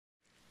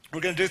We're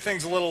going to do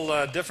things a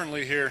little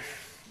differently here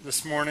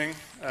this morning.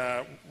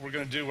 We're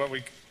going to do what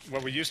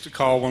we used to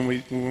call when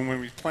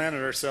we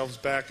planted ourselves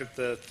back at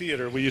the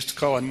theater. We used to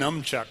call a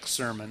nunchuck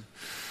sermon.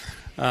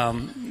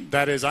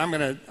 That is, I'm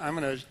going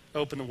to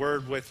open the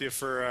Word with you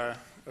for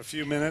a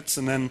few minutes,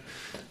 and then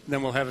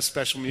we'll have a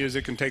special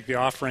music and take the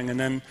offering, and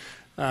then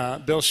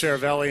Bill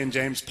Sharavelli and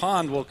James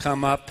Pond will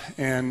come up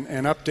and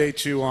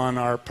update you on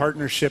our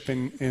partnership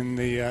in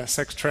the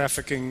sex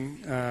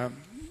trafficking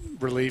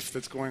relief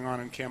that's going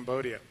on in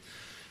Cambodia.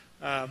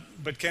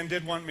 But Ken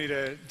did want me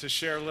to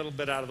share a little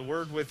bit out of the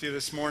Word with you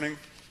this morning.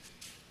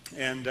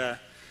 And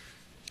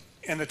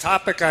the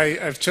topic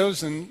I've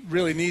chosen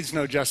really needs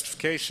no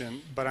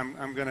justification, but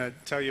I'm going to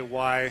tell you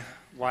why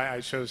I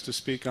chose to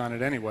speak on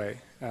it anyway.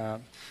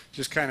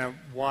 Just kind of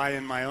why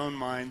in my own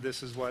mind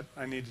this is what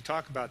I need to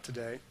talk about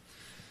today.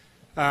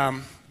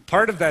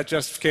 Part of that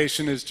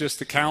justification is just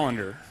the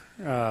calendar.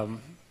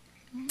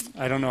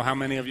 I don't know how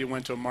many of you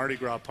went to a Mardi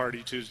Gras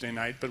party Tuesday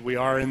night, but we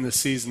are in the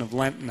season of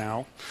Lent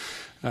now.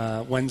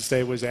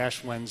 Wednesday was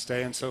Ash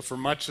Wednesday, and so for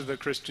much of the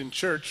Christian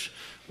church,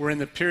 we're in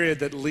the period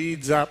that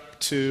leads up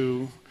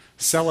to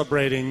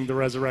celebrating the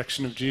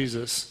resurrection of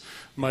Jesus,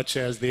 much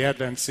as the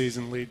Advent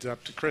season leads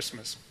up to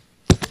Christmas.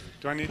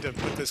 Do I need to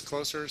put this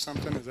closer or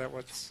something? Is that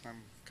what's...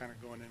 I'm kind of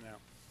going in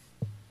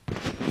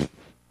now.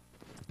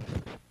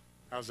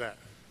 How's that?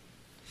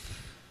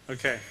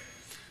 Okay.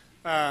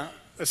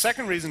 The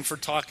second reason for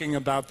talking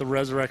about the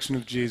resurrection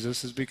of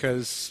Jesus is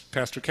because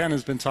Pastor Ken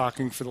has been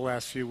talking for the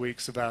last few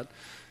weeks about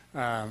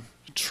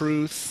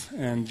truth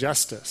and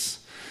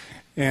justice.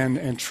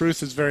 And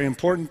truth is very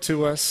important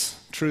to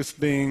us, truth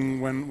being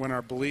when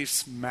our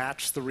beliefs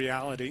match the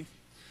reality.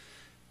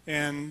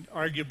 And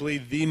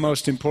arguably the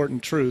most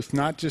important truth,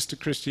 not just to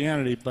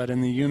Christianity, but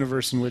in the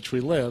universe in which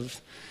we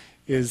live,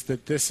 is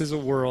that this is a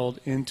world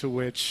into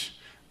which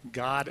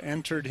God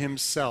entered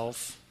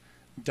himself,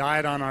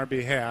 died on our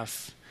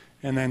behalf,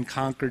 and then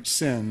conquered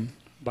sin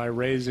by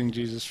raising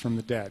Jesus from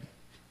the dead.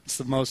 It's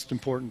the most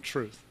important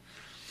truth.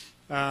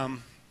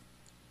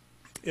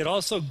 It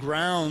also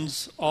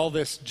grounds all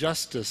this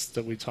justice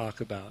that we talk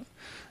about.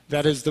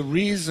 That is the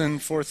reason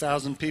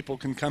 4,000 people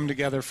can come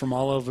together from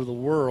all over the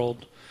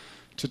world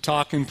to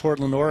talk in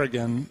Portland,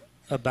 Oregon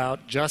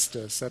about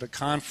justice at a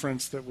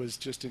conference that was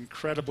just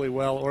incredibly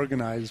well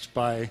organized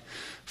by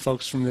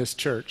folks from this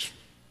church.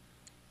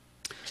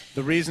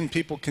 The reason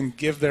people can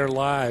give their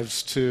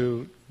lives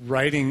to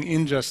righting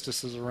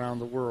injustices around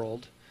the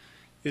world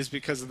is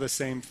because of the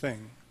same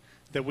thing.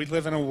 That we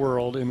live in a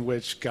world in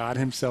which God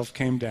himself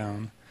came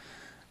down,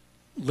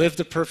 lived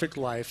a perfect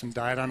life and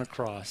died on a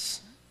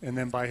cross, and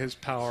then by his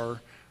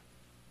power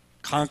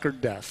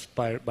conquered death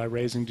by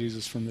raising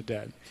Jesus from the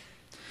dead.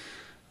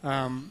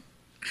 And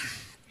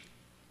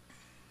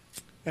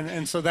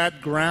so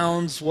that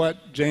grounds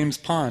what James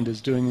Pond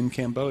is doing in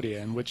Cambodia,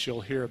 and which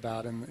you'll hear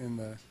about in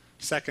the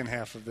second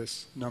half of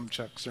this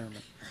nunchuck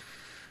sermon.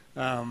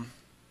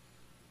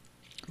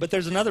 But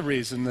there's another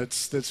reason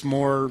that's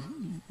more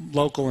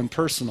local and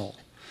personal,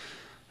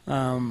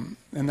 and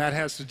that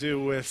has to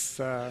do with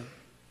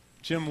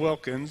Jim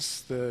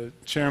Wilkins, the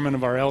chairman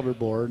of our elder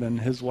board,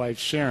 and his wife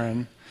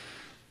Sharon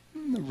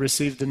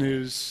received the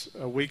news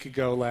a week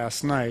ago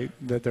last night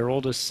that their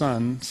oldest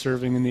son,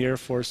 serving in the Air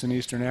Force in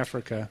Eastern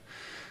Africa,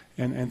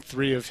 and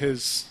 3 of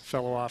his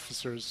fellow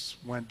officers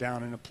went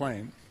down in a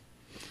plane.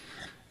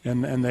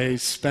 And they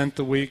spent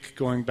the week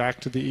going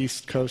back to the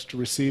East Coast to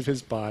receive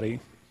his body,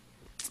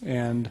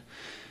 and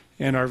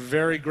are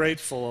very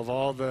grateful of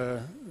all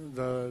the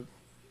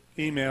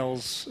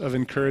emails of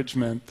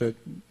encouragement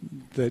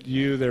that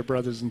you, their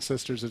brothers and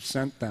sisters, have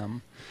sent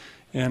them,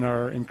 and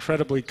are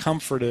incredibly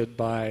comforted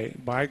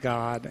by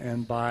God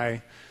and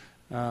by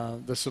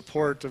the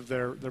support of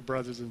their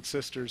brothers and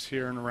sisters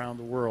here and around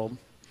the world.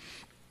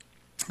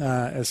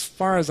 As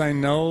far as I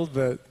know,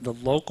 the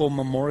local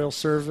memorial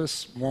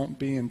service won't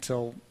be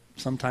until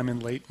sometime in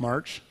late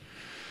March.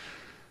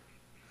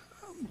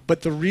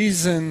 But the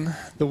reason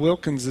the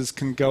Wilkinses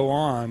can go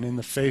on in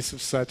the face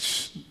of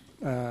such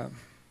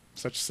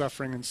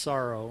suffering and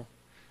sorrow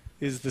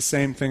is the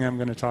same thing I'm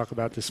going to talk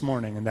about this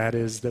morning, and that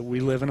is that we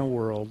live in a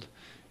world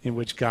in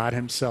which God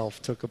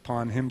himself took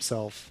upon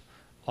himself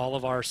all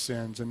of our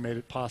sins and made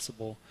it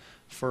possible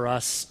for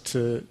us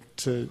to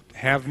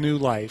have new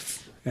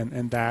life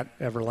and that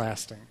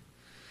everlasting.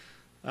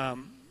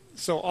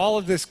 So all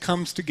of this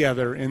comes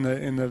together in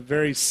the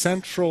very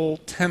central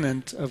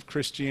tenet of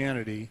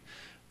Christianity,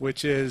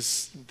 which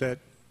is that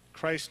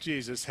Christ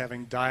Jesus,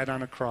 having died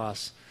on a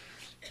cross,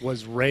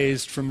 was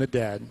raised from the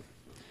dead,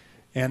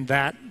 and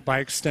that, by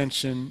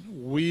extension,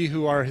 we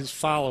who are his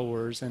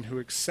followers and who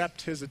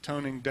accept his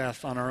atoning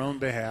death on our own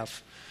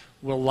behalf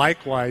will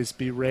likewise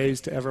be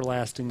raised to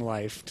everlasting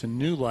life, to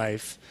new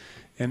life,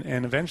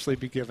 and eventually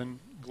be given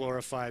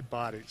glorified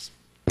bodies.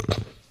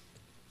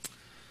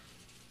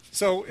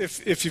 So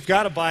if you've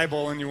got a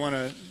Bible and you want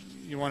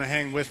to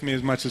hang with me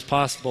as much as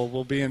possible,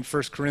 we'll be in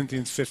 1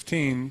 Corinthians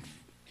 15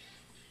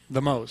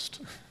 the most.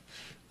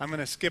 I'm going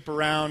to skip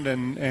around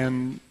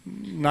and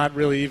not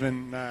really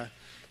even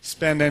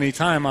spend any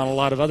time on a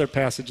lot of other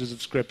passages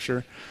of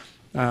Scripture.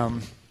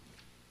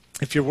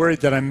 If you're worried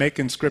that I'm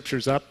making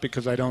Scriptures up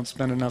because I don't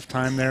spend enough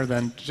time there,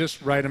 then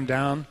just write them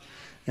down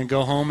and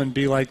go home and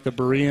be like the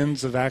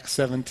Bereans of Acts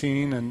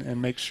 17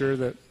 and make sure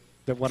that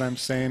what I'm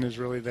saying is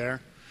really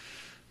there.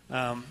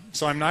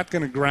 So I'm not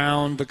going to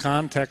ground the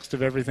context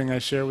of everything I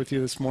share with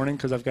you this morning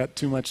because I've got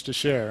too much to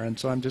share. And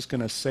so I'm just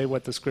going to say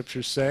what the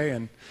Scriptures say,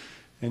 and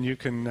you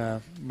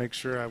can make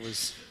sure I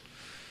was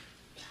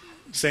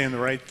saying the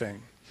right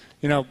thing.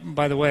 You know,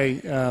 by the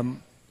way,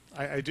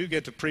 I do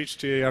get to preach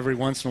to you every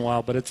once in a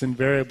while, but it's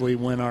invariably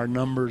when our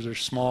numbers are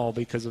small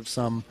because of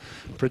some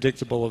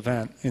predictable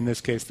event, in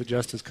this case the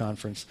Justice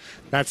Conference.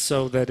 That's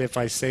so that if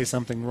I say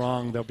something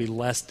wrong, there'll be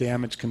less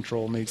damage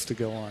control needs to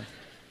go on.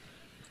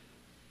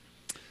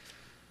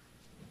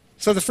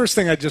 So the first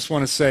thing I just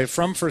want to say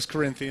from 1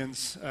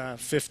 Corinthians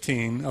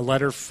 15, a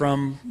letter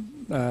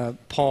from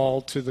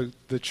Paul to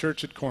the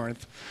church at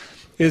Corinth,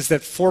 is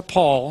that for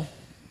Paul,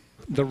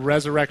 the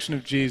resurrection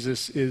of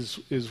Jesus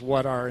is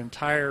what our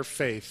entire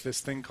faith,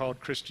 this thing called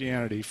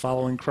Christianity,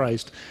 following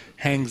Christ,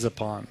 hangs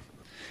upon.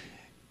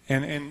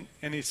 And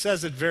he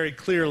says it very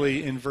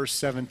clearly in verse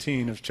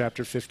 17 of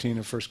chapter 15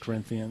 of 1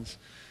 Corinthians.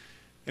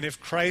 And if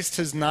Christ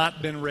has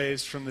not been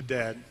raised from the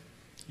dead,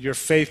 your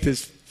faith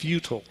is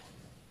futile,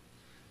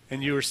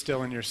 and you are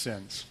still in your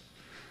sins.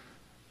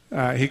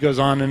 He goes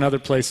on in other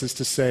places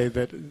to say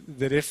that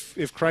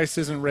if Christ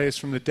isn't raised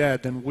from the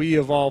dead, then we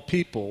of all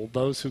people,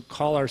 those who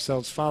call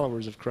ourselves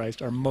followers of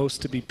Christ, are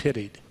most to be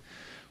pitied.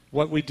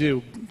 What we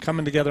do,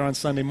 coming together on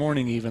Sunday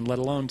morning even, let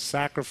alone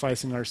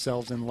sacrificing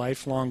ourselves in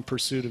lifelong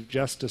pursuit of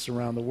justice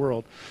around the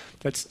world,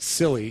 that's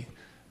silly,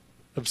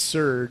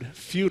 absurd,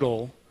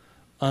 futile,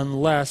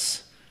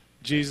 unless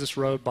Jesus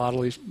rose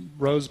bodily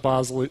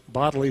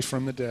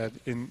from the dead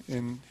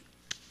in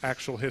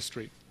actual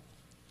history.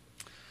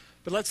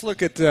 But let's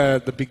look at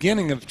the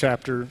beginning of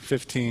chapter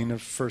 15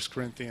 of 1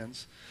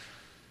 Corinthians,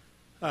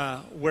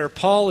 where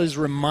Paul is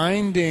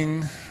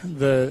reminding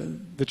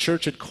the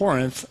church at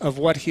Corinth of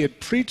what he had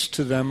preached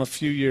to them a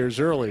few years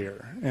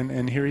earlier.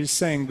 And here he's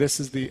saying this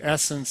is the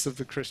essence of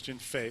the Christian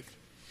faith.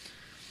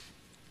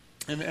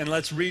 And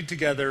let's read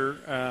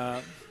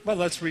together,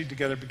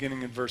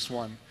 beginning in verse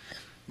 1.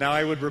 Now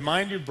I would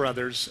remind you,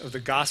 brothers, of the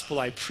gospel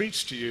I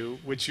preached to you,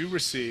 which you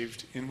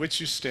received, in which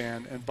you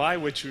stand, and by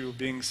which you are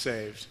being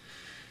saved.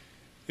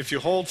 If you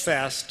hold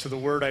fast to the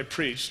word I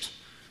preached,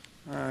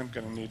 I'm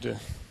going to need to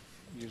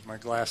use my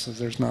glasses.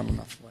 There's not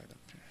enough light up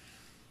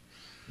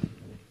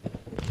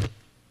here.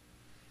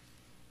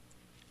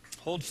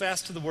 Hold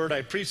fast to the word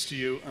I preached to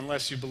you,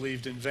 unless you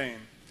believed in vain.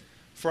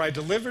 For I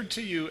delivered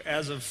to you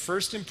as of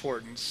first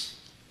importance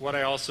what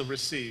I also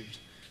received,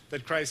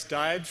 that Christ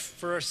died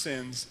for our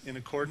sins in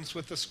accordance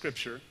with the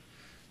Scripture,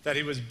 that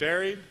he was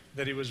buried,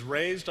 that he was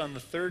raised on the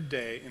third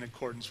day in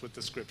accordance with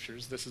the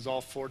Scriptures. This is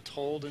all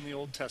foretold in the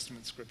Old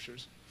Testament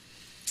Scriptures.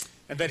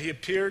 And that he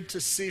appeared to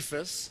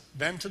Cephas,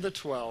 then to the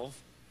 12.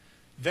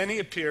 Then he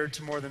appeared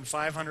to more than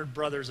 500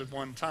 brothers at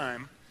one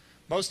time,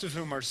 most of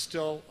whom are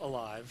still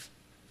alive,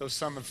 though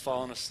some have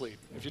fallen asleep.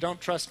 If you don't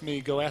trust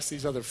me, go ask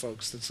these other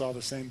folks that saw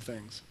the same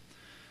things.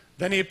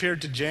 Then he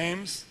appeared to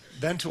James,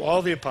 then to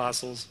all the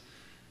apostles,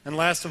 and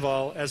last of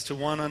all, as to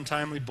one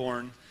untimely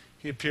born,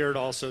 he appeared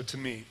also to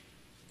me.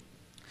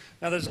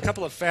 Now, there's a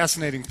couple of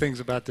fascinating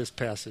things about this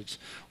passage.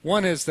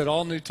 One is that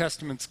all New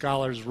Testament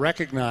scholars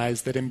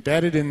recognize that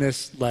embedded in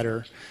this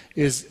letter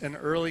is an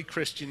early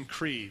Christian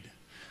creed.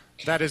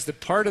 That is, that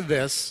part of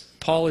this,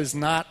 Paul is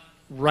not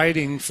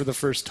writing for the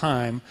first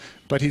time,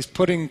 but he's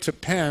putting to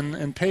pen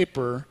and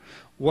paper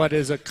what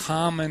is a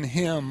common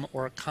hymn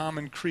or a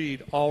common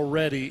creed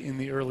already in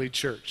the early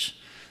church.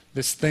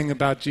 This thing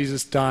about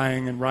Jesus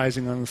dying and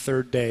rising on the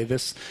third day,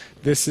 this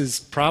is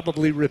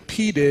probably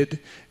repeated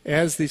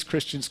as these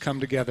Christians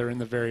come together in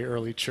the very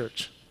early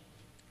church.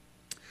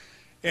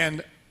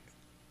 And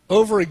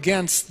over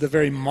against the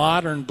very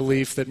modern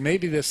belief that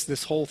maybe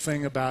this whole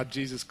thing about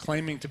Jesus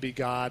claiming to be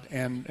God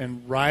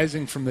and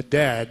rising from the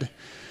dead,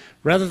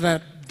 rather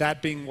than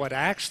that being what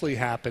actually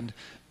happened,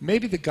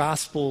 maybe the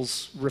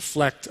Gospels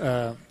reflect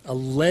a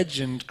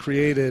legend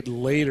created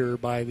later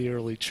by the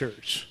early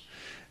church.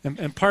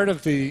 And part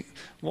of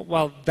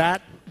while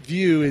that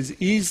view is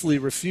easily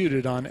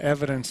refuted on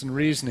evidence and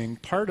reasoning,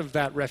 part of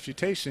that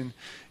refutation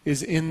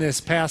is in this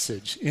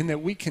passage, in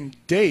that we can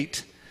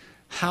date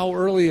how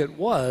early it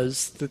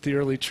was that the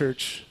early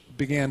church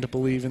began to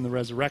believe in the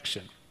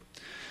resurrection.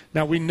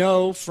 Now, we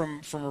know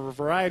from a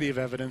variety of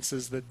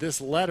evidences that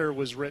this letter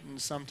was written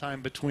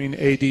sometime between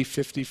AD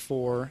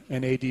 54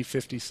 and AD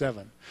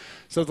 57.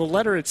 So the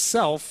letter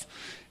itself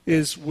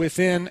is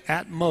within,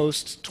 at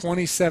most,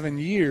 27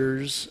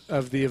 years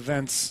of the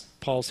events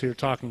Paul's here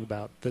talking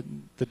about,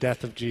 the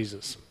death of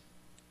Jesus.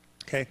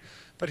 Okay?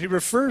 But he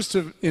refers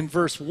to, in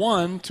verse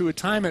 1, to a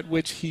time at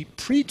which he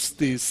preached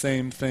these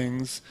same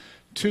things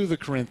to the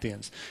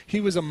Corinthians. He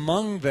was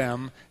among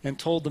them and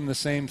told them the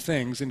same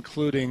things,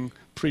 including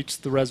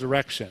preached the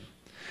resurrection.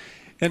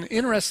 And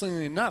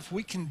interestingly enough,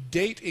 we can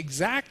date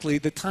exactly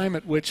the time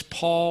at which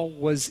Paul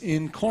was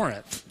in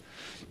Corinth.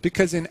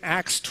 Because in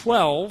Acts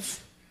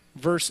 12,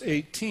 verse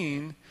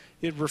 18,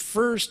 it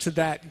refers to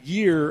that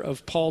year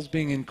of Paul's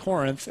being in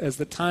Corinth as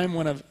the time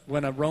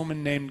when a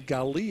Roman named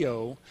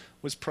Gallio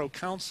was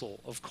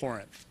proconsul of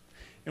Corinth.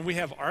 And we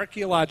have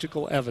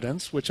archaeological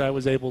evidence, which I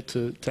was able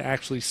to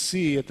actually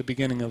see at the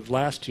beginning of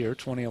last year,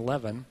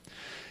 2011,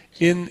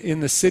 in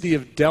the city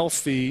of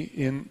Delphi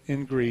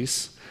in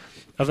Greece,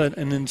 of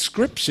an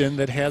inscription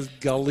that has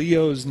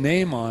Gallio's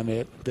name on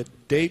it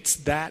that dates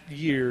that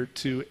year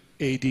to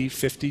AD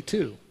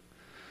 52.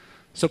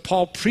 So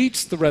Paul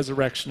preached the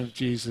resurrection of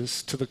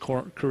Jesus to the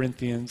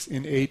Corinthians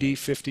in AD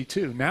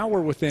 52. Now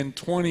we're within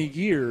 20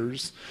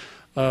 years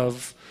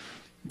of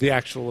the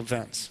actual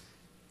events.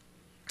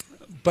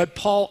 But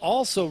Paul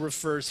also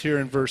refers here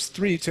in verse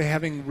 3 to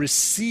having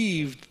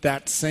received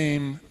that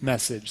same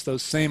message,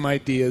 those same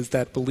ideas,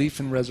 that belief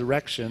in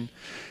resurrection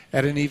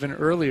at an even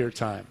earlier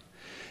time.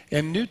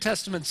 And New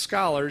Testament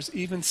scholars,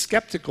 even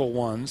skeptical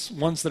ones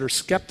that are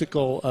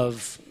skeptical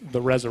of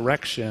the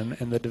resurrection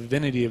and the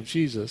divinity of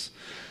Jesus,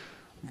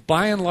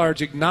 by and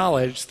large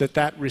acknowledge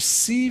that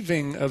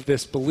receiving of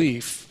this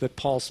belief that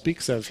Paul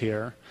speaks of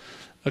here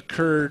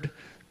occurred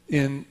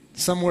in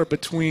somewhere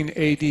between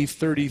AD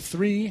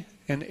 33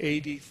 and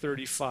AD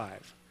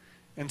 35.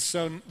 And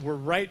so we're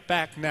right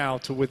back now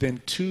to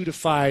within 2 to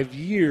 5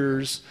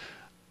 years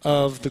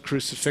of the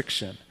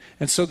crucifixion.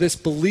 And so this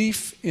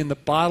belief in the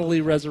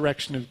bodily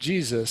resurrection of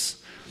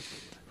Jesus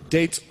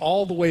dates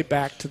all the way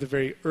back to the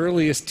very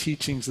earliest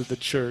teachings of the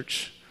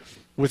church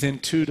within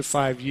 2 to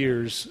 5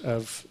 years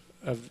of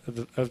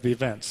the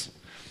events.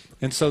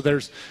 And so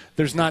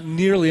there's not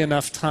nearly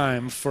enough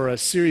time for a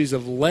series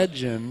of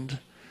legend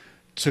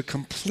to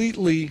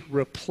completely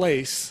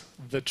replace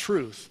the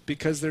truth,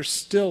 because there's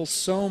still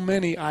so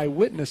many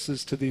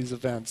eyewitnesses to these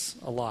events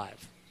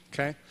alive.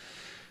 Okay?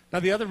 Now,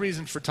 the other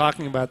reason for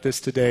talking about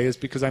this today is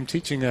because I'm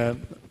teaching a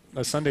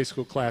Sunday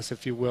school class,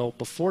 if you will,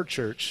 before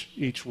church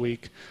each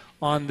week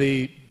on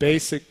the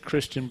basic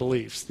Christian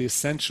beliefs, the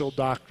essential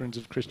doctrines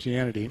of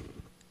Christianity.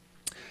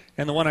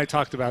 And the one I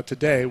talked about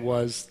today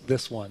was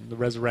this one, the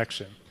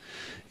resurrection.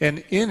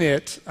 And in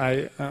it,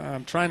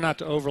 I'm trying not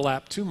to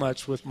overlap too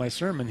much with my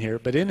sermon here,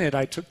 but in it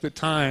I took the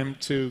time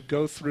to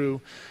go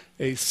through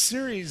a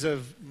series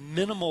of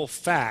minimal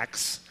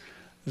facts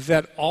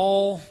that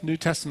all New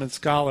Testament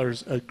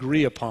scholars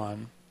agree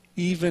upon,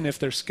 even if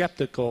they're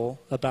skeptical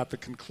about the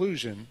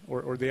conclusion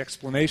or the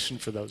explanation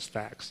for those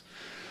facts.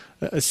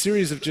 A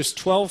series of just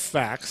 12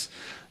 facts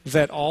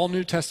that all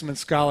New Testament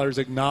scholars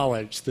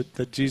acknowledge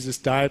that Jesus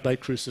died by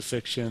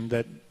crucifixion,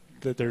 that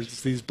there's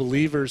these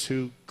believers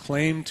who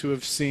claim to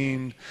have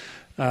seen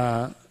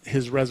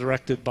his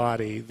resurrected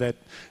body, that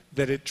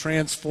it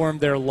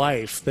transformed their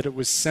life, that it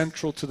was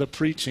central to the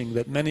preaching,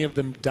 that many of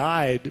them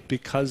died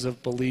because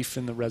of belief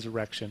in the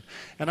resurrection.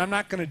 And I'm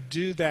not going to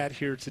do that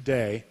here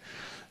today.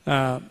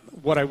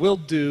 What I will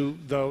do,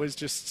 though, is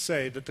just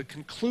say that the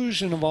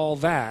conclusion of all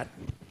that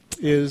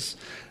is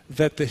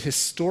that the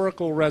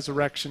historical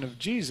resurrection of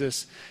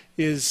Jesus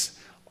is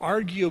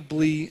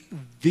arguably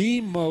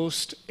the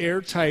most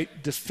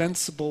airtight,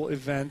 defensible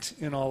event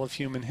in all of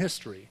human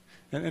history.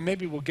 And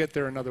maybe we'll get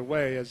there another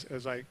way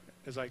as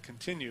I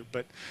continue.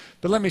 But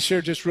let me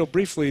share just real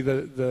briefly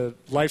the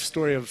life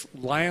story of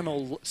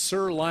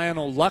Sir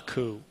Lionel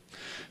Luckhoo,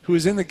 who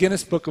is in the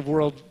Guinness Book of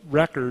World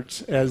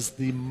Records as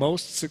the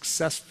most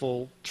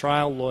successful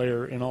trial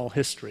lawyer in all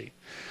history.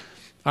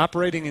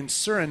 Operating in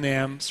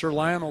Suriname, Sir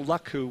Lionel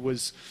Luckhoo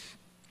was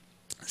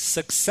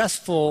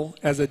successful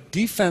as a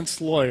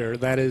defense lawyer,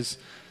 that is,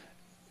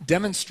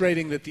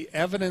 demonstrating that the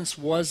evidence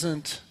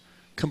wasn't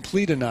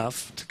complete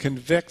enough to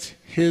convict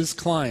his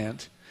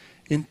client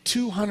in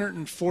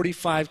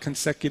 245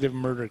 consecutive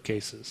murder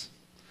cases.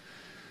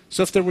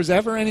 So if there was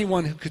ever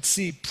anyone who could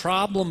see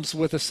problems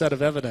with a set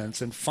of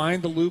evidence and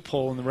find the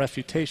loophole in the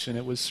refutation,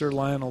 it was Sir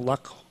Lionel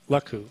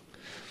Luckhoo.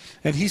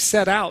 And he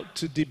set out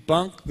to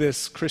debunk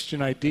this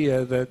Christian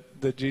idea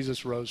that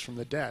Jesus rose from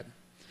the dead.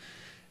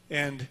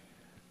 And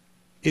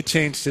it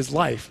changed his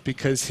life,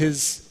 because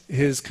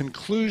his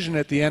conclusion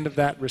at the end of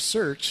that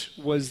research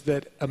was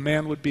that a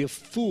man would be a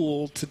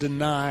fool to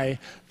deny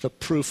the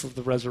proof of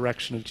the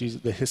resurrection of Jesus,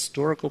 the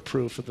historical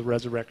proof of the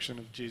resurrection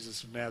of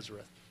Jesus of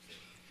Nazareth.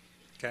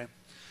 Okay?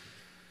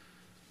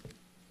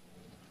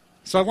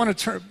 So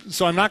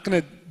I'm not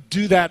going to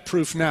do that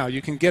proof now.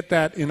 You can get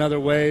that in other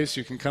ways.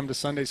 You can come to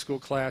Sunday school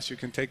class. You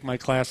can take my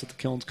class at the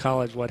Kilns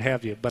College, what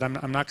have you. But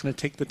I'm not going to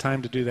take the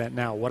time to do that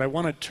now. What I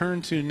want to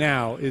turn to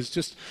now is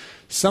just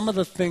some of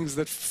the things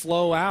that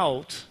flow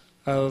out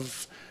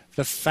of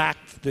the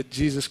fact that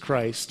Jesus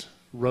Christ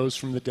rose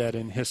from the dead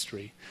in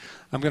history.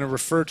 I'm going to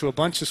refer to a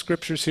bunch of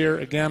scriptures here.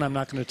 Again, I'm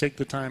not going to take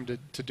the time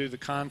to do the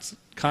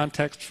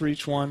context for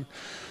each one,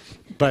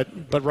 but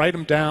write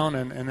them down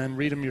and then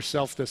read them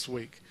yourself this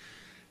week.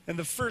 And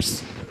the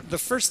first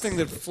thing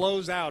that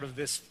flows out of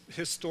this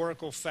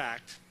historical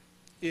fact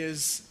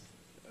is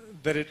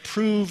that it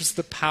proves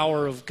the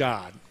power of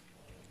God.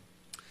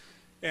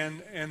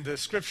 And the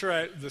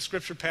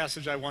scripture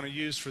passage I want to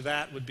use for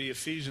that would be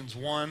Ephesians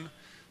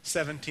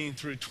 1:17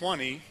 through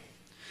 20.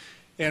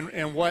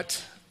 And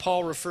what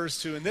Paul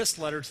refers to in this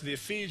letter to the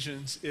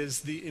Ephesians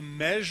is the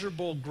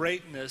immeasurable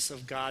greatness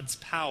of God's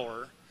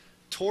power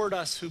toward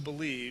us who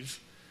believe,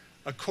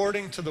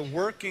 according to the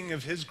working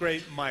of his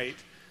great might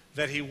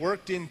that he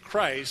worked in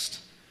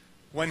Christ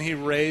when he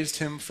raised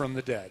him from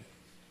the dead.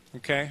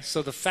 Okay?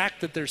 So the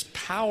fact that there's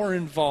power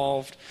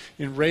involved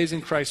in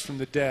raising Christ from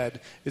the dead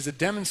is a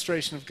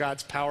demonstration of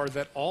God's power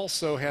that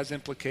also has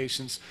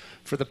implications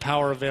for the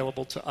power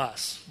available to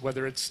us,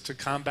 whether it's to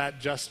combat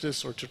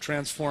justice or to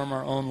transform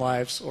our own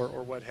lives or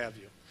what have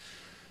you.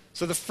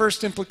 So the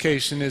first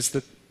implication is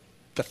that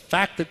the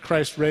fact that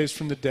Christ raised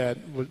from the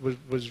dead,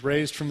 was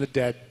raised from the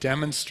dead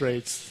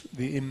demonstrates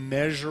the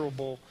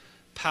immeasurable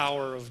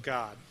power of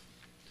God.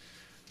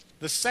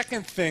 The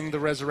second thing the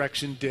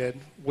resurrection did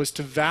was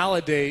to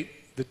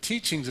validate the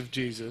teachings of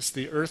Jesus,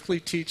 the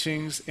earthly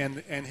teachings and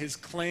his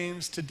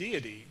claims to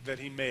deity that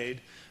he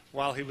made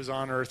while he was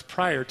on earth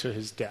prior to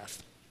his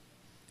death.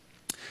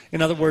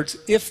 In other words,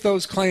 if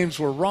those claims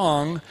were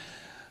wrong,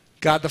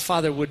 God the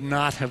Father would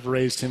not have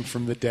raised him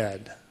from the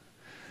dead.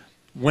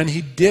 When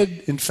he did,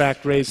 in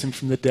fact, raise him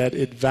from the dead,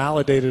 it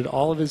validated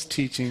all of his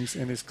teachings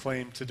and his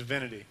claim to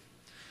divinity.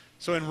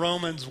 So in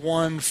Romans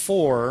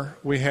 1:4,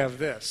 we have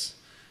this.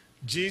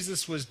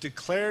 Jesus was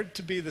declared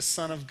to be the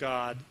Son of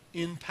God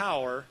in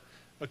power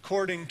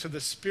according to the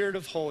Spirit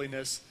of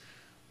holiness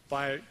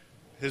by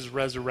his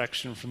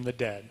resurrection from the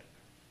dead.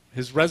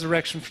 His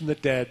resurrection from the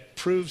dead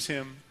proves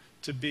him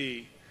to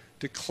be,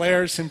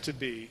 declares him to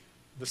be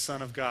the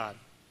Son of God.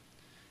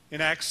 In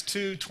Acts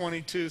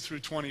 2:22 through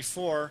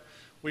 24,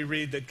 we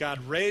read that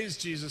God raised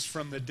Jesus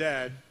from the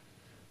dead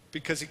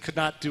because he could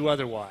not do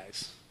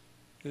otherwise.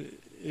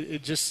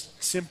 It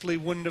just simply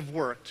wouldn't have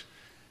worked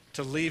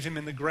to leave him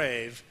in the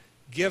grave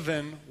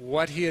given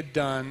what he had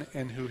done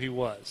and who he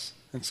was.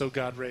 And so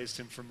God raised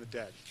him from the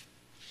dead.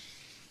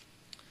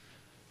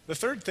 The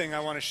third thing I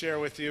want to share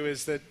with you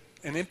is that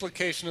an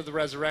implication of the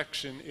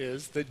resurrection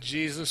is that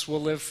Jesus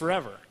will live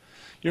forever.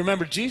 You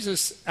remember,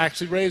 Jesus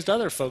actually raised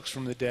other folks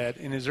from the dead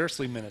in his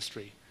earthly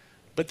ministry,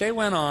 but they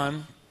went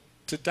on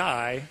to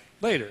die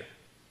later.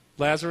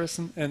 Lazarus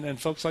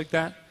and folks like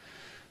that.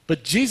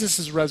 But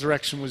Jesus'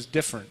 resurrection was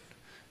different.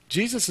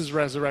 Jesus'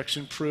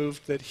 resurrection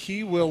proved that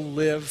he will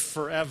live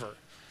forever.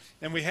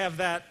 And we have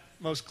that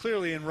most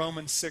clearly in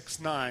Romans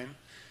 6:9.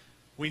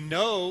 We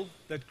know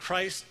that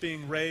Christ,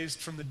 being raised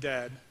from the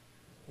dead,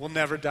 will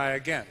never die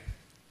again.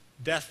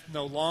 Death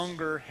no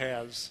longer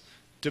has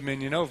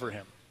dominion over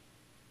him.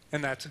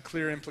 And that's a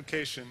clear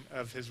implication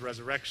of his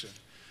resurrection.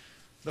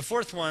 The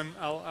fourth one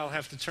I'll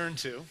have to turn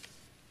to,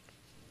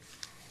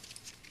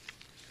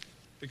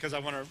 because I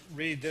want to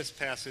read this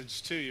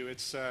passage to you.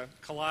 It's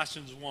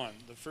Colossians 1,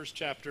 the first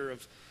chapter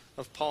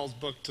of Paul's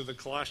book to the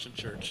Colossian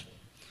church.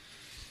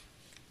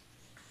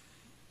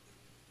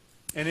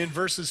 And in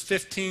verses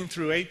 15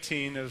 through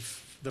 18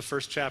 of the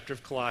first chapter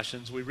of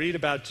Colossians, we read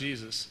about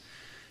Jesus.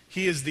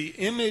 He is the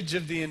image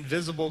of the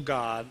invisible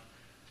God,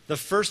 the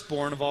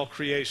firstborn of all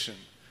creation.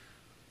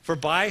 For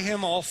by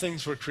him all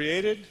things were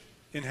created,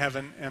 in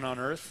heaven and on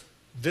earth,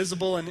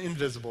 visible and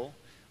invisible,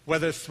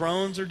 whether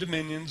thrones or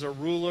dominions or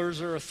rulers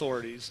or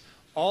authorities,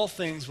 all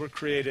things were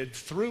created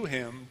through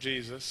him,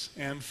 Jesus,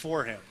 and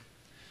for him.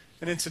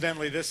 And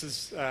incidentally, this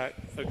is a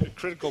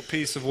critical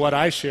piece of what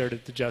I shared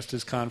at the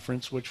Justice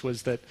Conference, which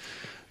was that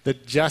the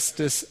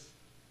justice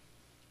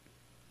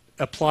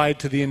applied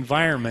to the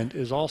environment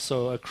is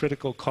also a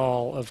critical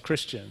call of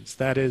Christians.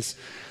 That is,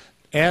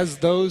 as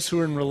those who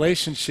are in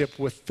relationship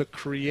with the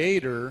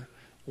Creator,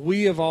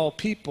 we of all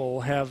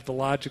people have the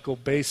logical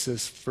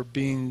basis for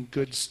being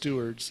good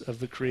stewards of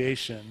the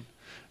creation,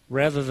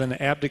 rather than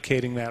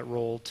abdicating that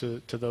role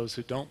to those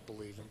who don't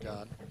believe in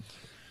God.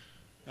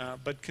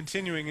 But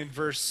continuing in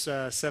verse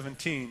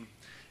 17,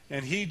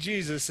 and he,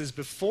 Jesus, is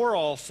before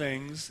all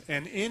things,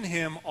 and in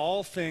him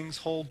all things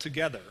hold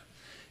together.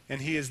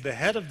 And he is the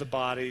head of the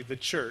body, the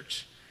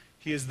church.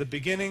 He is the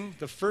beginning,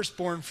 the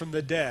firstborn from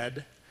the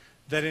dead,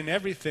 that in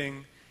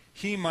everything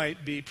he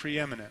might be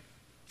preeminent.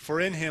 For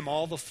in him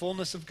all the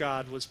fullness of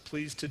God was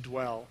pleased to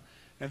dwell,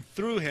 and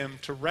through him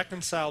to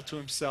reconcile to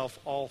himself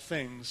all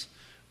things,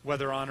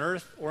 whether on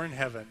earth or in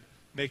heaven,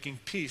 making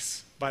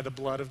peace by the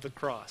blood of the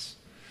cross.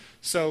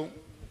 So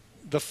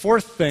the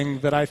fourth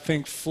thing that I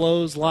think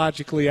flows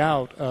logically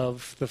out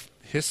of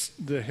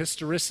the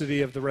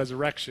historicity of the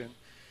resurrection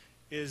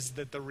is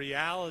that the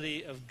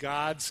reality of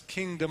God's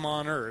kingdom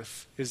on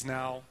earth is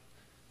now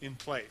in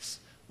place,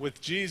 with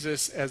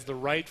Jesus as the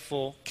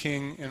rightful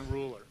king and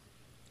ruler.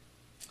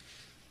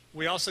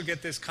 We also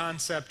get this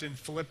concept in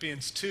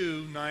Philippians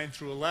 2, 9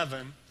 through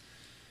 11,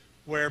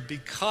 where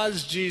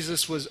because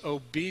Jesus was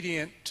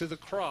obedient to the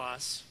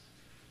cross,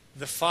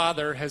 the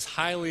Father has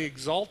highly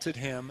exalted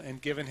him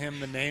and given him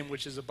the name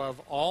which is above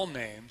all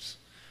names,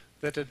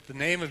 that at the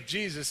name of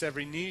Jesus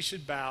every knee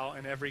should bow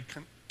and every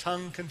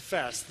tongue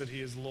confess that he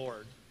is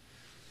Lord.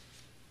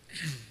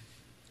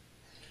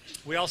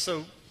 We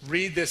also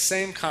read this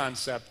same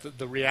concept, that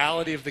the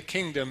reality of the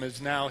kingdom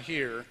is now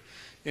here,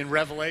 in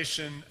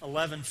Revelation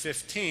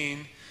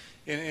 11:15,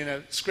 in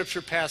a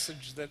scripture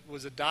passage that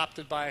was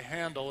adopted by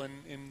Handel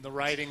in the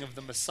writing of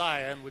the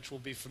Messiah, and which will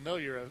be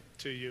familiar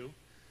to you.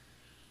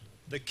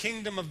 The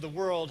kingdom of the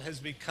world has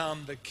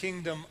become the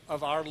kingdom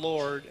of our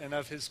Lord and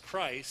of his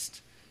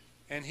Christ,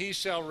 and he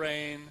shall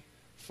reign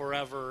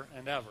forever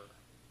and ever.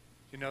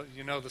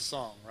 You know the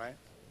song, right?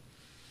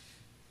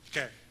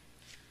 Okay.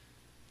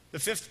 The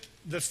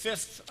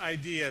fifth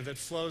idea that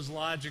flows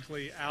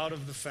logically out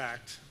of the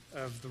fact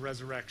of the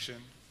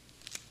resurrection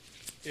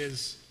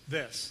is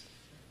this: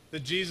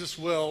 that Jesus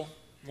will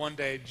one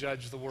day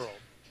judge the world.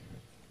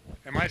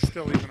 Am I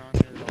still even on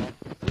here at all?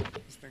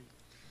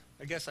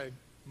 I guess I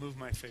moved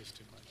my face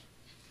too much.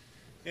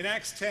 In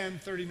Acts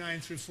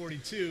 10:39 through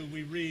 42,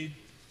 we read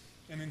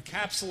an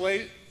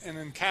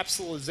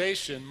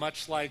encapsulation,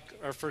 much like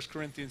our 1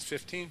 Corinthians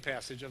 15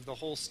 passage, of the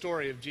whole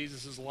story of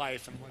Jesus'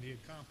 life and what he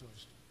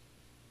accomplished.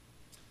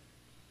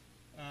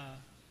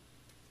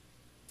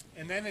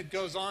 And then it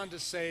goes on to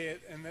say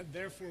it, and that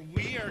therefore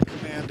we are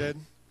commanded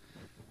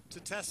to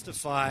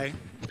testify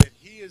that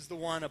he is the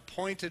one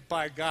appointed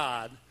by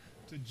God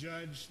to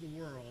judge the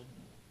world,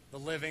 the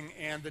living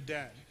and the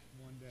dead,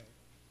 one day.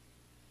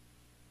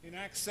 In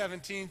Acts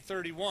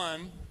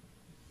 17:31,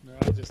 no,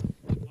 I just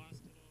lost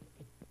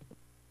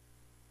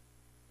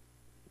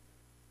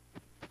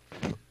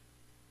it.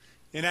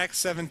 In Acts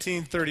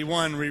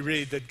 17:31, we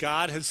read that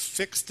God has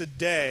fixed a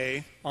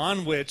day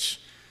on which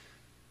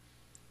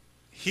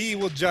he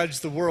will judge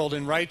the world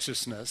in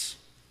righteousness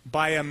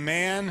by a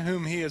man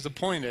whom he has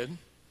appointed.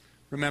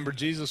 Remember,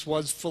 Jesus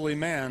was fully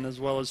man as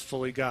well as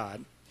fully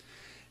God.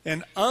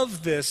 And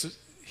of this,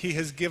 he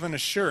has given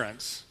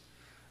assurance.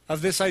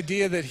 Of this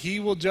idea that he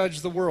will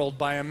judge the world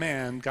by a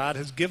man, God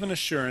has given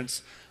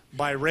assurance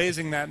by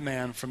raising that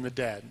man from the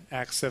dead.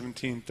 Acts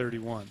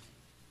 17:31.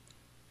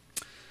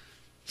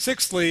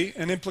 Sixthly,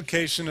 an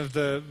implication of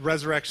the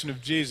resurrection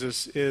of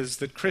Jesus is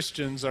that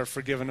Christians are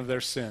forgiven of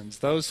their sins.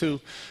 Those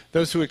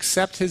who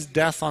accept his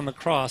death on the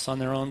cross on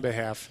their own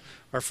behalf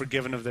are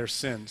forgiven of their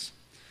sins.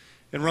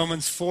 In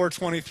Romans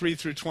 4:23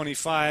 through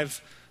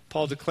 25,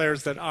 Paul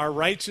declares that our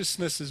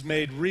righteousness is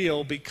made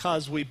real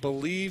because we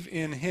believe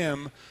in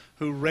him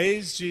who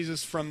raised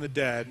Jesus from the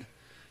dead,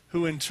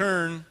 who in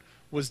turn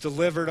was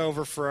delivered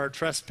over for our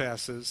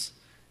trespasses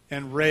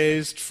and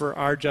raised for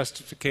our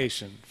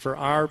justification, for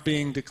our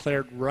being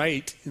declared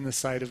right in the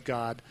sight of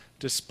God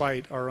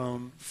despite our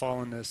own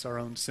fallenness, our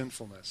own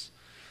sinfulness.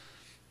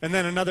 And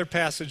then another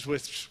passage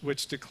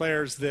which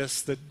declares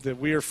this, that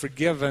we are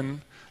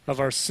forgiven of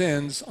our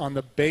sins on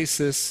the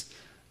basis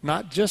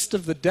not just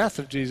of the death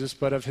of Jesus,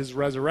 but of his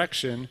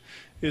resurrection,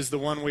 is the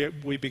one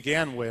we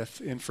began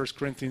with in 1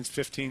 Corinthians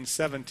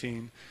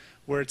 15:17,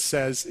 where it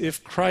says,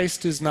 if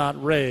Christ is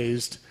not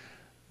raised,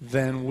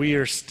 then we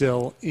are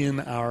still in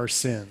our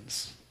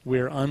sins. We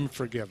are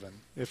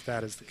unforgiven, if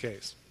that is the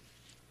case.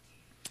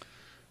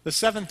 The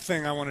seventh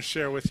thing I want to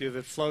share with you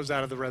that flows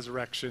out of the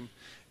resurrection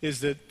is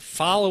that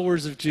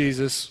followers of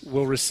Jesus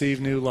will receive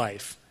new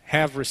life,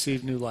 have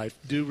received new life,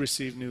 do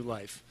receive new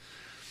life.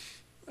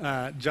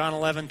 John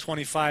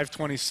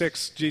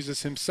 11:25-26,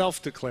 Jesus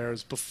himself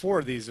declares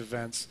before these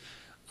events,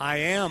 I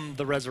am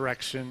the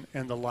resurrection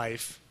and the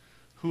life.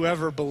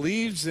 Whoever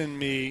believes in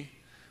me,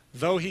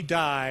 though he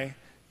die,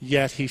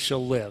 yet he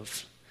shall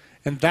live.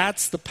 And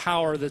that's the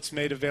power that's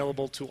made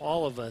available to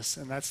all of us,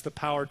 and that's the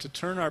power to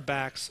turn our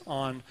backs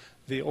on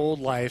the old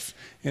life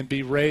and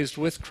be raised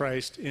with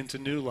Christ into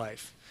new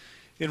life.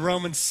 In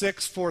Romans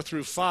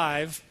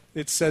 6:4-5,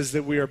 it says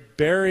that we are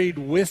buried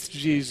with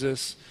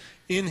Jesus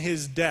in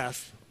his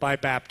death by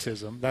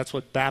baptism. That's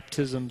what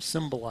baptism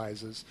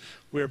symbolizes.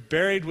 We're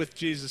buried with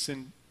Jesus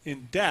in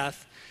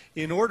death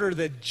in order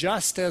that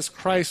just as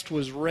Christ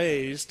was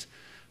raised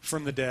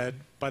from the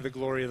dead by the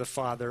glory of the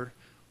Father,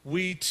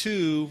 we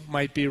too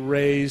might be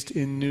raised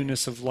in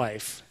newness of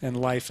life and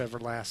life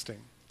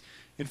everlasting.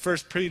 In 1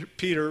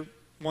 Peter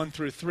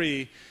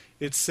 1-3,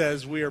 it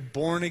says we are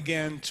born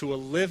again to a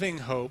living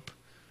hope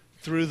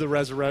through the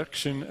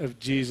resurrection of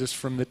Jesus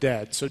from the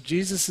dead. So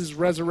Jesus'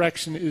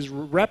 resurrection is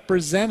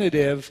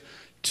representative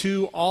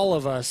to all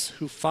of us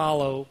who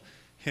follow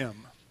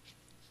him.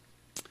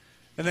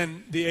 And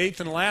then the eighth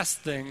and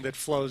last thing that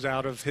flows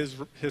out of his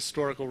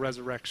historical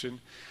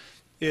resurrection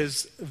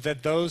is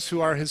that those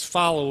who are his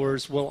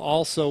followers will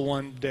also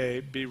one day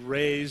be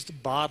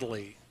raised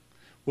bodily,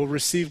 will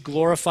receive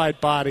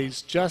glorified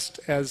bodies just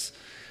as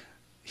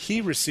he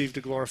received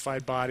a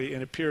glorified body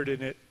and appeared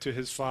in it to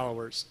his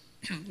followers.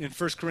 In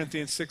 1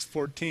 Corinthians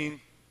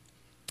 6:14,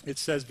 it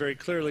says very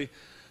clearly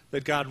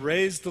that God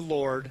raised the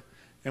Lord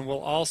and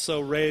will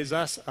also raise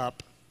us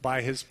up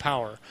by his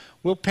power.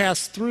 We'll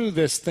pass through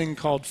this thing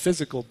called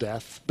physical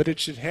death, but it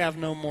should have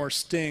no more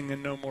sting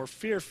and no more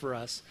fear for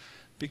us,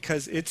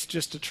 because it's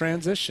just a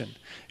transition.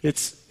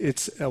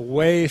 It's a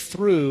way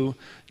through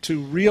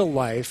to real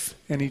life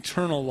and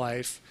eternal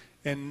life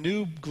and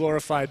new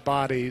glorified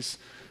bodies.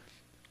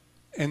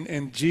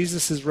 And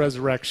Jesus'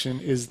 resurrection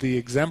is the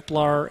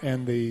exemplar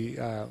and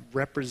the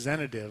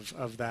representative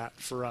of that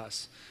for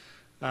us.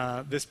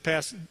 This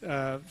past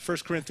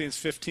 1 Corinthians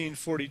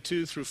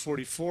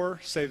 15:42-44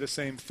 say the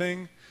same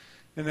thing.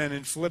 And then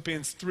in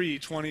Philippians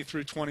 3:20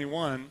 through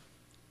 21,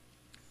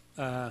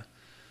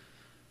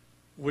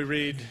 we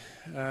read,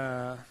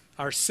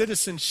 our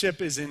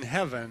citizenship is in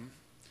heaven,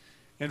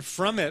 and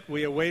from it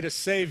we await a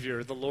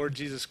Savior, the Lord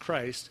Jesus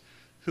Christ,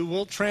 who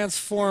will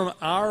transform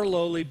our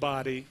lowly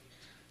body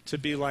to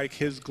be like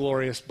his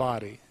glorious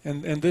body.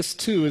 And this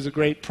too is a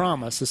great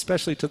promise,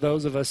 especially to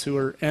those of us who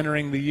are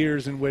entering the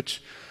years in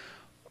which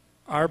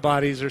our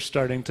bodies are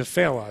starting to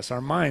fail us.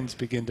 Our minds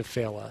begin to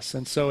fail us.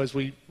 And so as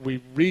we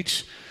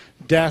reach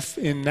death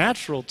in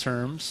natural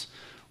terms,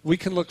 we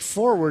can look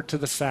forward to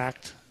the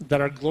fact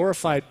that our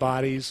glorified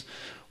bodies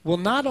will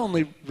not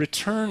only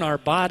return our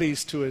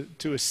bodies to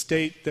a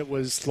state that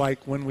was like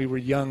when we were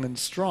young and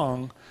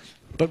strong,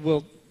 but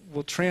will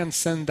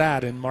transcend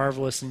that in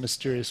marvelous and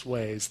mysterious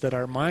ways, that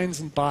our minds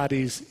and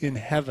bodies in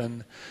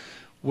heaven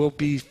will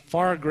be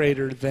far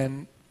greater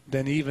than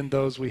even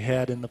those we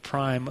had in the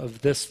prime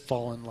of this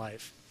fallen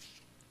life.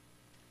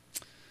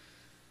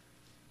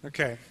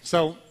 Okay,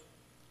 so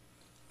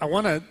I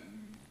want to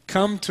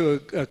come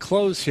to a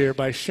close here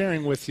by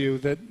sharing with you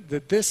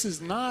that this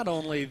is not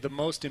only the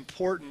most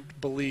important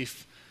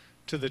belief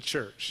to the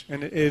church,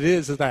 and it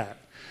is that.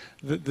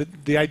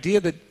 The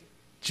idea that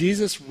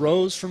Jesus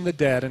rose from the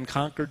dead and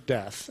conquered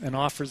death and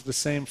offers the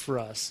same for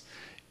us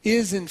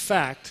is in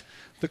fact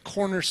the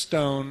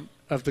cornerstone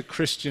of the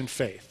Christian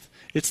faith.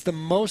 It's the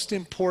most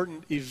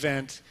important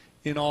event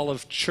in all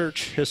of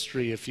church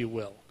history, if you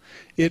will.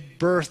 It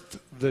birthed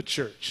the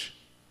church.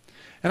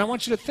 And I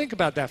want you to think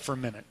about that for a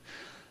minute.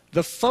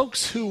 The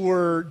folks who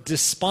were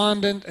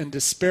despondent and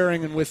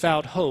despairing and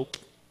without hope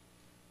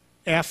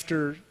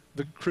after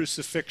the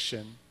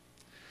crucifixion,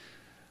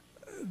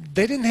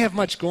 they didn't have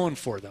much going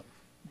for them.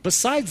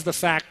 Besides the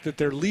fact that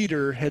their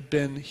leader had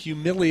been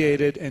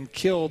humiliated and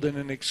killed in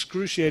an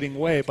excruciating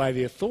way by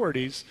the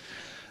authorities,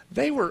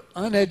 they were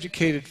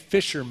uneducated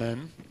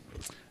fishermen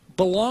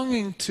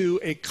belonging to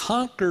a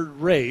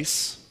conquered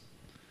race,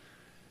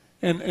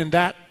 and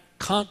that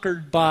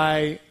conquered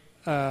by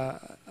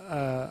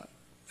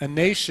a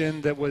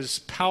nation that was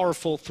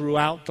powerful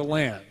throughout the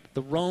land.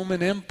 The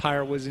Roman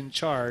Empire was in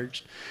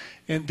charge,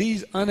 and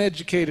these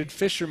uneducated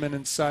fishermen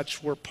and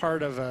such were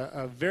part of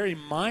a very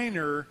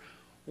minor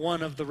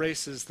one of the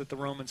races that the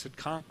Romans had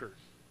conquered.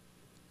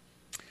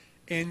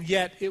 And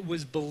yet it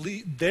was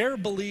their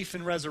belief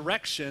in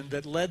resurrection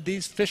that led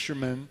these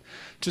fishermen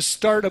to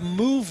start a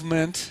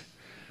movement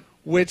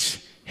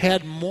which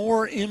had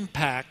more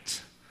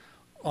impact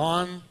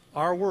on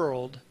our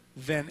world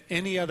than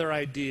any other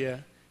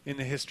idea in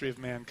the history of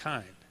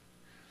mankind.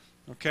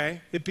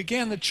 Okay? It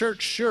began the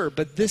church, sure,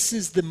 but this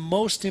is the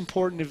most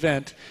important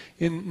event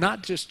in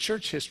not just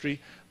church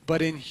history,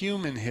 but in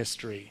human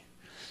history.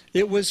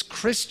 It was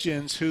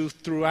Christians who,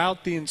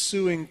 throughout the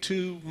ensuing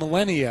 2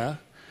 millennia,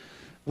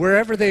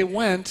 wherever they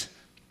went,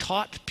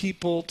 taught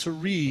people to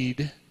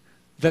read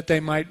that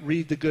they might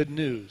read the good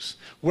news.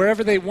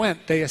 Wherever they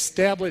went, they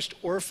established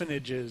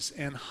orphanages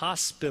and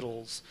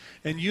hospitals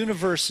and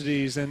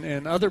universities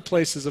and other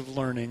places of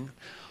learning.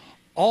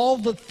 All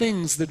the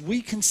things that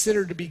we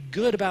consider to be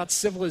good about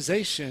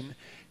civilization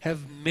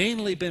have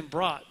mainly been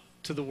brought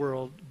to the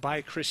world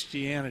by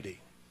Christianity.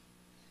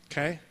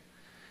 Okay?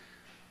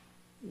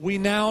 We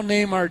now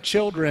name our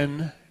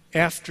children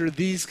after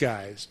these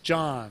guys,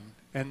 John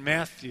and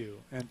Matthew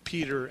and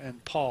Peter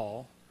and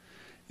Paul.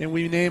 And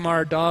we name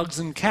our dogs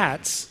and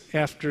cats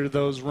after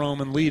those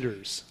Roman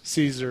leaders,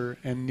 Caesar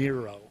and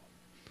Nero.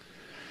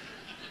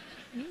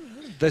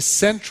 The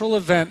central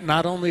event,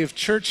 not only of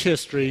church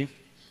history,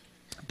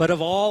 but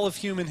of all of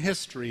human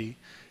history,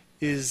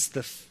 is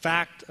the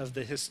fact of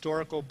the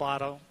historical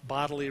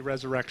bodily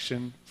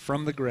resurrection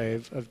from the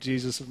grave of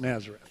Jesus of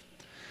Nazareth.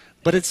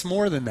 But it's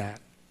more than that.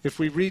 If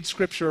we read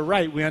Scripture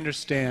right, we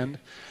understand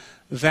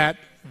that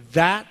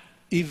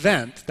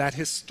event, that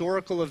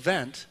historical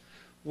event,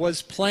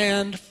 was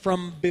planned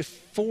from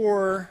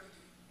before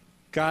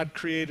God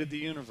created the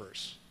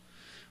universe.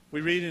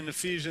 We read in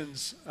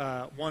Ephesians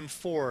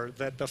 1:4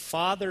 that the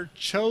Father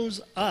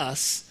chose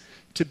us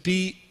to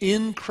be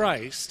in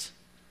Christ,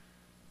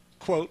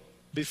 quote,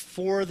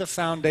 before the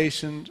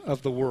foundation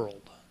of the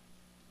world.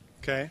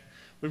 Okay?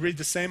 We read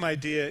the same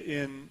idea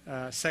in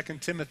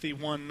 2 Timothy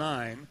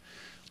 1:9,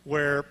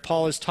 where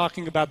Paul is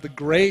talking about the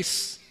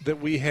grace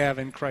that we have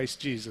in Christ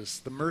Jesus,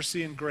 the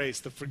mercy and grace,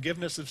 the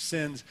forgiveness of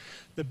sins,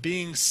 the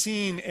being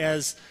seen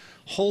as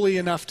holy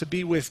enough to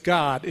be with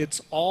God.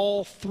 It's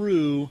all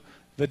through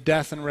the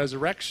death and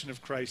resurrection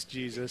of Christ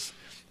Jesus.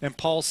 And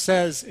Paul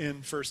says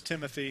in 1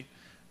 Timothy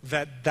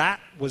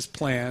that was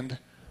planned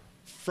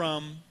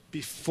from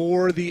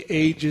before the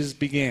ages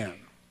began.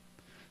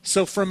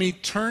 So from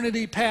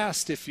eternity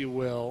past, if you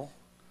will,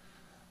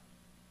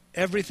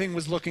 everything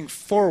was looking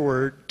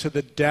forward to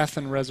the death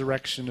and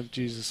resurrection of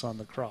Jesus on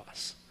the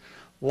cross.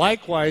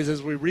 Likewise,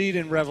 as we read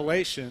in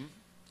Revelation,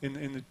 in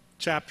the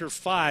chapter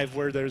 5,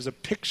 where there's a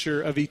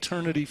picture of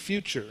eternity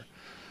future,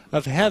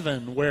 of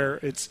heaven, where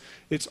it's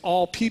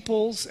all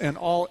peoples and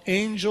all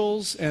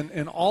angels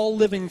and all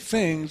living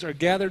things are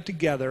gathered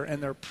together,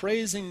 and they're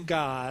praising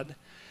God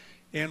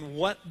And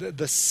what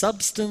the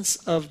substance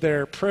of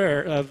their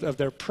prayer, of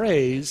their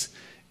praise,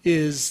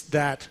 is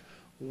that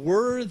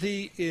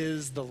worthy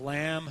is the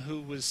Lamb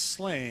who was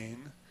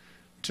slain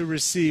to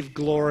receive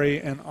glory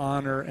and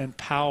honor and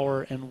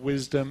power and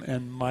wisdom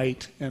and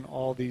might and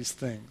all these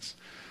things.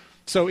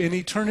 So in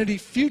eternity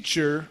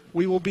future,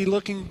 we will be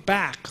looking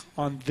back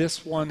on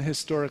this one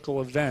historical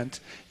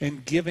event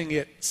and giving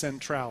it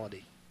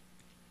centrality.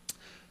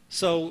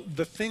 So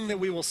the thing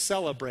that we will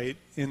celebrate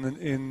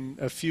in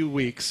a few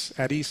weeks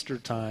at Easter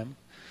time,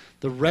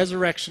 the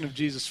resurrection of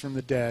Jesus from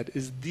the dead,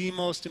 is the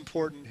most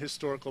important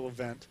historical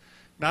event,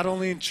 not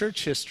only in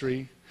church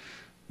history,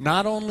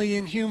 not only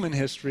in human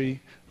history,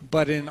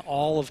 but in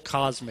all of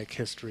cosmic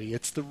history.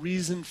 It's the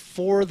reason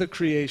for the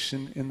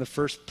creation in the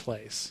first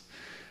place.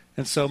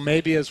 And so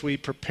maybe as we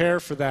prepare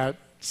for that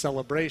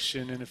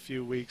celebration in a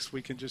few weeks,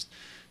 we can just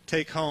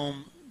take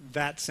home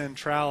that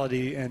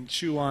centrality and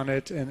chew on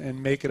it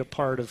and make it a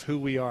part of who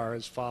we are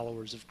as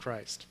followers of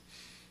Christ.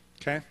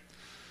 Okay?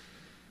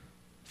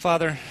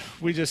 Father,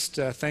 we just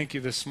thank you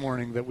this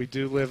morning that we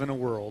do live in a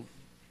world,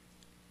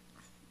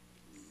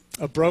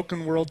 a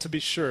broken world to be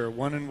sure,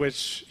 one in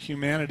which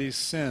humanity's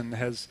sin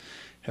has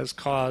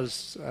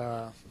caused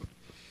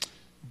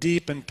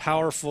deep and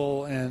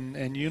powerful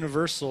and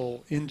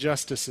universal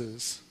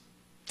injustices.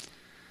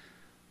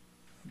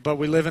 But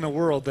we live in a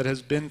world that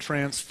has been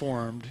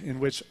transformed, in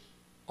which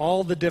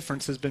all the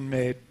difference has been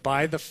made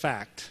by the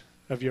fact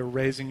of your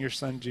raising your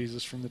son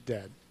Jesus from the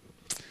dead.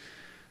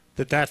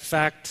 That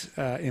fact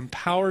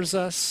empowers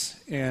us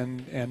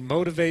and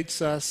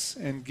motivates us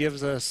and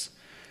gives us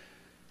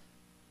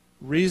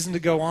reason to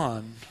go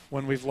on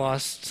when we've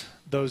lost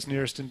those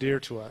nearest and dear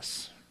to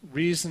us.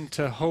 Reason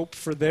to hope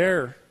for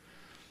their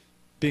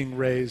being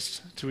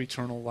raised to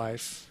eternal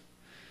life.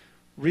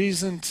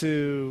 Reason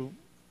to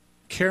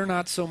care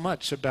not so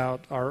much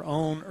about our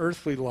own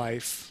earthly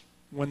life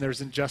when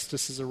there's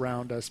injustices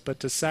around us, but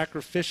to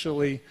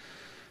sacrificially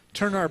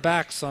turn our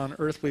backs on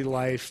earthly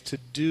life to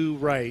do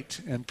right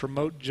and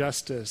promote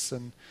justice,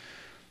 and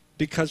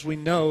because we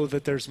know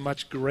that there's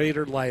much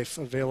greater life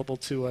available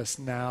to us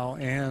now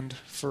and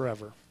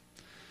forever.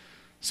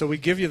 So we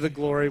give you the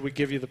glory, we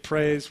give you the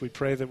praise. We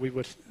pray that we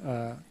would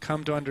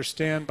come to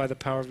understand by the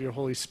power of your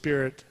Holy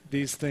Spirit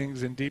these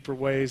things in deeper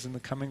ways in the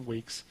coming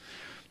weeks.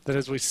 That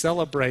as we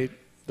celebrate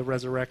the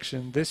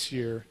resurrection this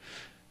year,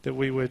 that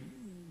we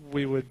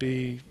would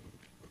be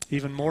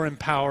even more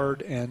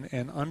empowered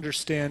and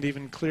understand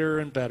even clearer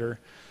and better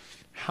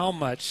how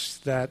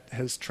much that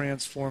has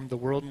transformed the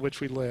world in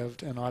which we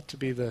lived and ought to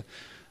be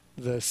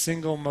the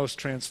single most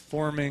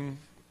transforming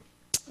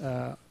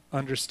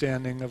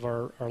understanding of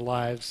our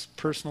lives,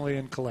 personally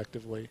and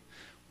collectively.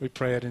 We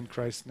pray it in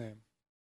Christ's name.